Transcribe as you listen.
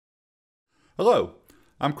Hello,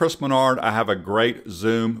 I'm Chris Menard. I have a great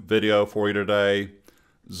Zoom video for you today.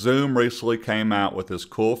 Zoom recently came out with this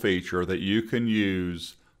cool feature that you can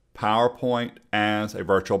use PowerPoint as a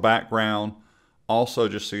virtual background. Also,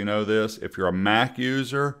 just so you know this, if you're a Mac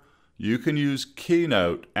user, you can use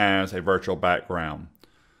Keynote as a virtual background.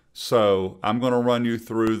 So I'm going to run you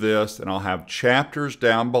through this, and I'll have chapters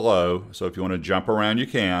down below, so if you want to jump around you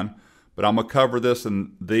can, but I'm going to cover this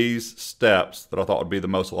in these steps that I thought would be the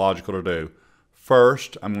most logical to do.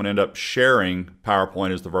 First, I'm going to end up sharing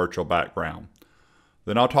PowerPoint as the virtual background.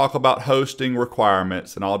 Then I'll talk about hosting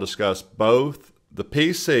requirements, and I'll discuss both the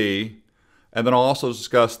PC and then I'll also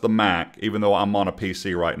discuss the Mac, even though I'm on a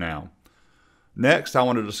PC right now. Next, I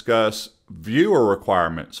want to discuss viewer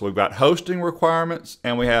requirements. So we've got hosting requirements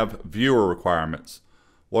and we have viewer requirements.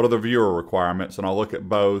 What are the viewer requirements? And I'll look at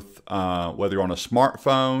both, whether you're on a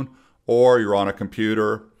smartphone or you're on a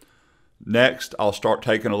computer. Next, I'll start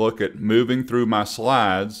taking a look at moving through my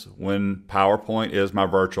slides when PowerPoint is my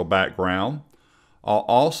virtual background. I'll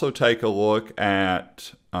also take a look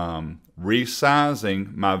at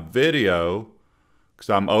resizing my video,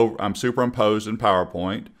 because I'm superimposed in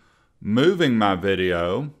PowerPoint, moving my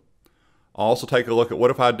video. I'll also take a look at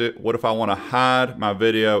what if I want to hide my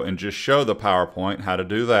video and just show the PowerPoint, how to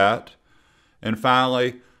do that. And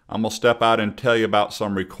finally, I'm going to step out and tell you about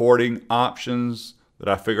some recording options that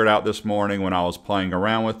I figured out this morning when I was playing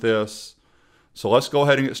around with this. So let's go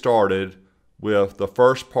ahead and get started with the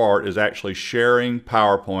first part, is actually sharing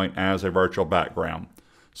PowerPoint as a virtual background.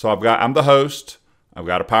 So I'm the host, I've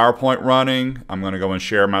got a PowerPoint running, I'm going to go and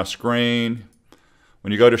share my screen.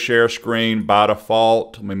 When you go to share screen, by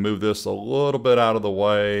default, let me move this a little bit out of the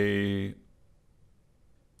way.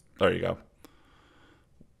 There you go.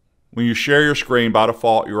 When you share your screen, by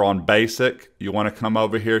default, you're on basic. You want to come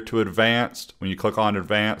over here to advanced. When you click on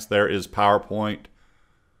advanced, there is PowerPoint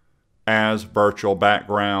as virtual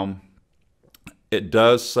background. It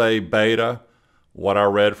does say beta. What I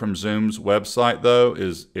read from Zoom's website, though,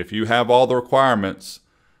 is if you have all the requirements,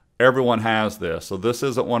 everyone has this. So this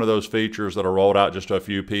isn't one of those features that are rolled out just to a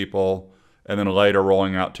few people and then later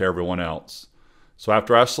rolling out to everyone else. So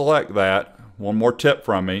after I select that, one more tip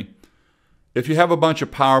from me. If you have a bunch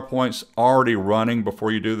of PowerPoints already running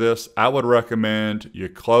before you do this, I would recommend you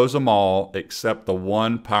close them all except the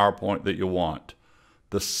one PowerPoint that you want.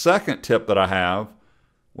 The second tip that I have,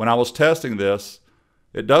 when I was testing this,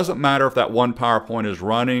 it doesn't matter if that one PowerPoint is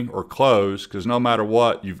running or closed, because no matter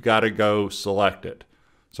what, you've got to go select it.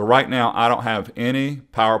 So right now, I don't have any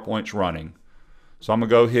PowerPoints running. So I'm going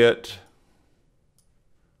to go hit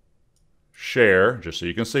share, just so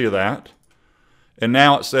you can see that. And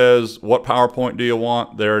now it says, what PowerPoint do you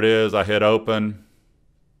want? There it is. I hit open.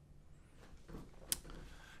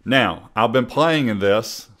 Now, I've been playing in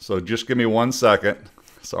this, so just give me 1 second.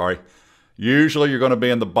 Sorry. Usually you're going to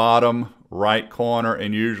be in the bottom right corner,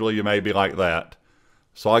 and usually you may be like that.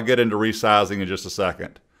 So I'll get into resizing in just a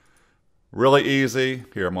second. Really easy.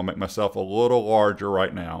 Here, I'm going to make myself a little larger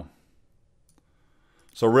right now.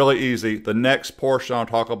 So really easy. The next portion I'll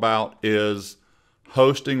talk about is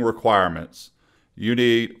hosting requirements. You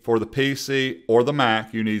need, for the PC or the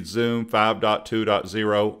Mac, you need Zoom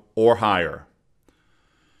 5.2.0 or higher.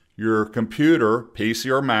 Your computer,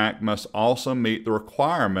 PC or Mac, must also meet the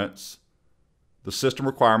requirements, the system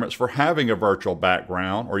requirements for having a virtual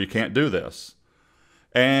background, or you can't do this.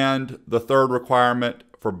 And the third requirement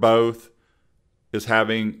for both is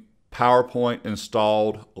having PowerPoint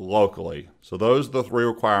installed locally. So those are the three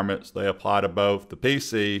requirements. They apply to both the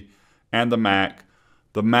PC and the Mac.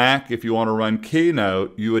 The Mac, if you want to run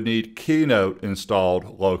Keynote, you would need Keynote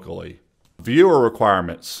installed locally. Viewer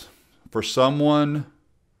requirements. For someone,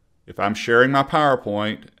 if I'm sharing my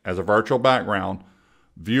PowerPoint as a virtual background,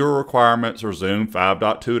 viewer requirements are Zoom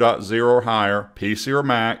 5.2.0 or higher, PC or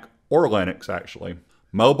Mac, or Linux actually.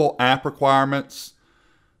 Mobile app requirements,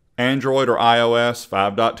 Android or iOS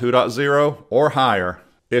 5.2.0 or higher.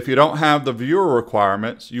 If you don't have the viewer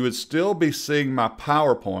requirements, you would still be seeing my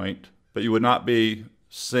PowerPoint, but you would not be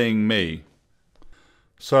seeing me.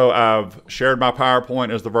 So I've shared my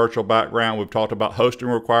PowerPoint as the virtual background. We've talked about hosting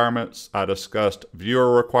requirements. I discussed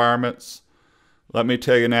viewer requirements. Let me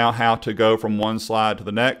tell you now how to go from one slide to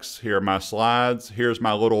the next. Here are my slides. Here's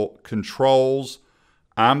my little controls.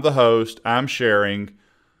 I'm the host. I'm sharing.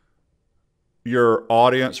 Your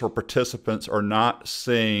audience or participants are not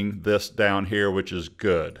seeing this down here, which is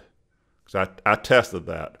good, because I tested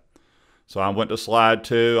that. So I went to slide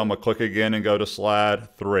 2. I'm going to click again and go to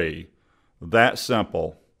slide 3. That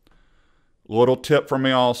simple. Little tip from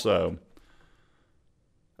me also.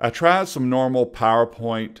 I tried some normal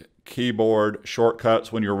PowerPoint keyboard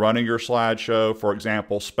shortcuts when you're running your slideshow. For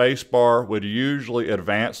example, spacebar would usually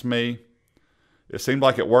advance me. It seemed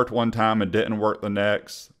like it worked one time and didn't work the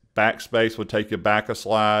next. Backspace would take you back a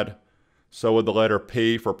slide. So would the letter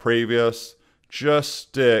P for previous. Just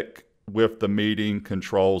stick with the meeting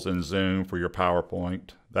controls in Zoom for your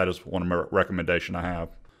PowerPoint. That is one recommendation I have.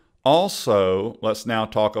 Also, let's now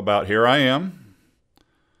talk about, here I am.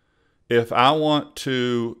 If I want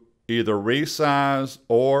to either resize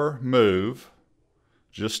or move,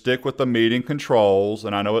 just stick with the meeting controls,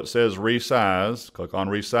 and I know it says resize. Click on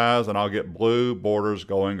resize and I'll get blue borders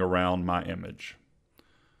going around my image.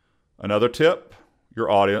 Another tip, your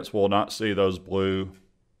audience will not see those blue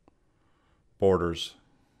borders.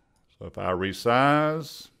 So if I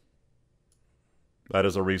resize, that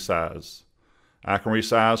is a resize. I can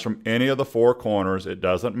resize from any of the four corners, it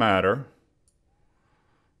doesn't matter.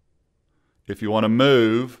 If you want to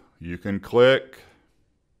move, you can click,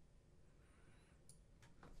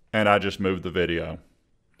 and I just moved the video.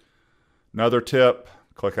 Another tip,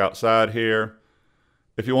 click outside here.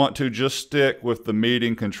 If you want to, just stick with the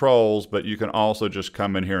meeting controls, but you can also just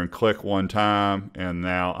come in here and click one time, and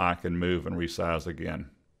now I can move and resize again.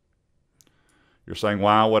 You're saying,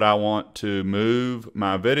 why would I want to move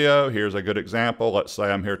my video? Here's a good example. Let's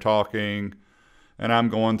say I'm here talking, and I'm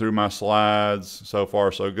going through my slides. So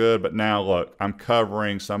far, so good. But now look, I'm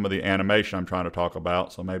covering some of the animation I'm trying to talk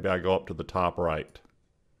about, so maybe I go up to the top right.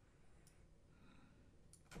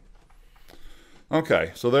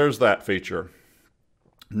 Okay, so there's that feature.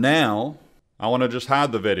 Now, I want to just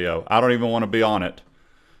hide the video. I don't even want to be on it.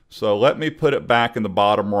 So let me put it back in the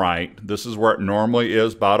bottom right. This is where it normally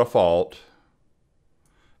is by default.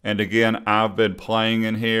 And again, I've been playing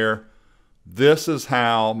in here. This is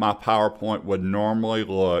how my PowerPoint would normally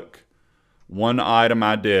look. One item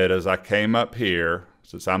I did is I came up here,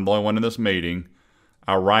 since I'm the only one in this meeting,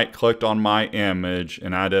 I right-clicked on my image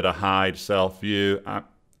and I did a hide self-view.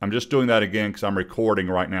 I'm just doing that again because I'm recording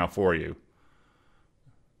right now for you.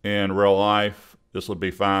 In real life, this would be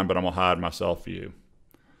fine, but I'm going to hide my self-view.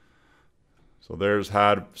 So there's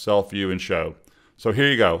hide self-view and show. So here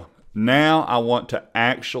you go. Now I want to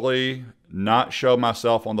actually not show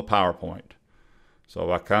myself on the PowerPoint. So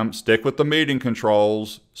I stick with the meeting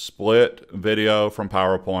controls, split video from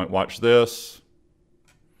PowerPoint. Watch this.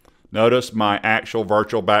 Notice my actual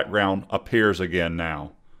virtual background appears again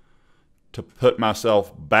now. To put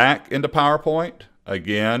myself back into PowerPoint,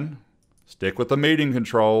 again, stick with the meeting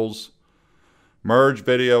controls, merge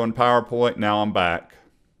video and PowerPoint, now I'm back.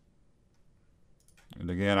 And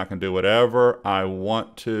again, I can do whatever I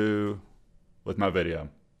want to with my video.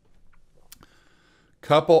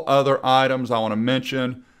 Couple other items I want to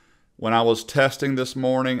mention. When I was testing this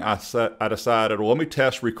morning, I decided, well, let me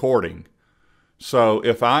test recording. So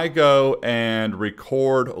if I go and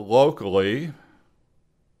record locally,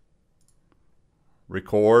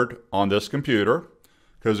 record on this computer,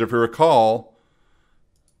 because if you recall,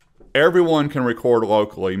 everyone can record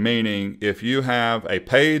locally, meaning if you have a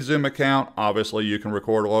paid Zoom account, obviously you can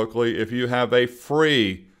record locally. If you have a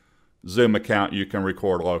free Zoom account, you can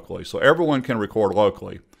record locally. So everyone can record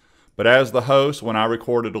locally. But as the host, when I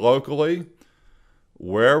recorded locally,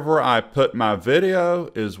 wherever I put my video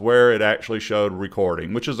is where it actually showed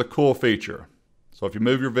recording, which is a cool feature. So if you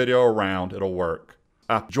move your video around, it'll work.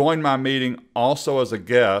 I joined my meeting also as a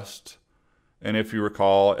guest. And if you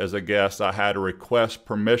recall, as a guest, I had to request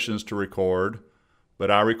permissions to record, but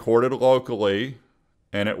I recorded locally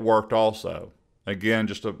and it worked also. Again,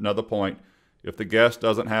 just another point. If the guest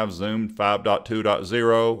doesn't have Zoom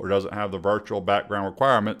 5.2.0 or doesn't have the virtual background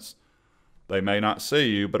requirements, they may not see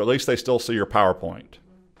you, but at least they still see your PowerPoint.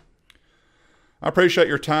 I appreciate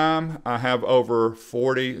your time. I have over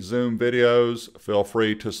 40 Zoom videos. Feel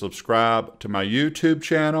free to subscribe to my YouTube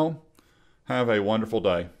channel. Have a wonderful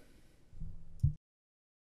day.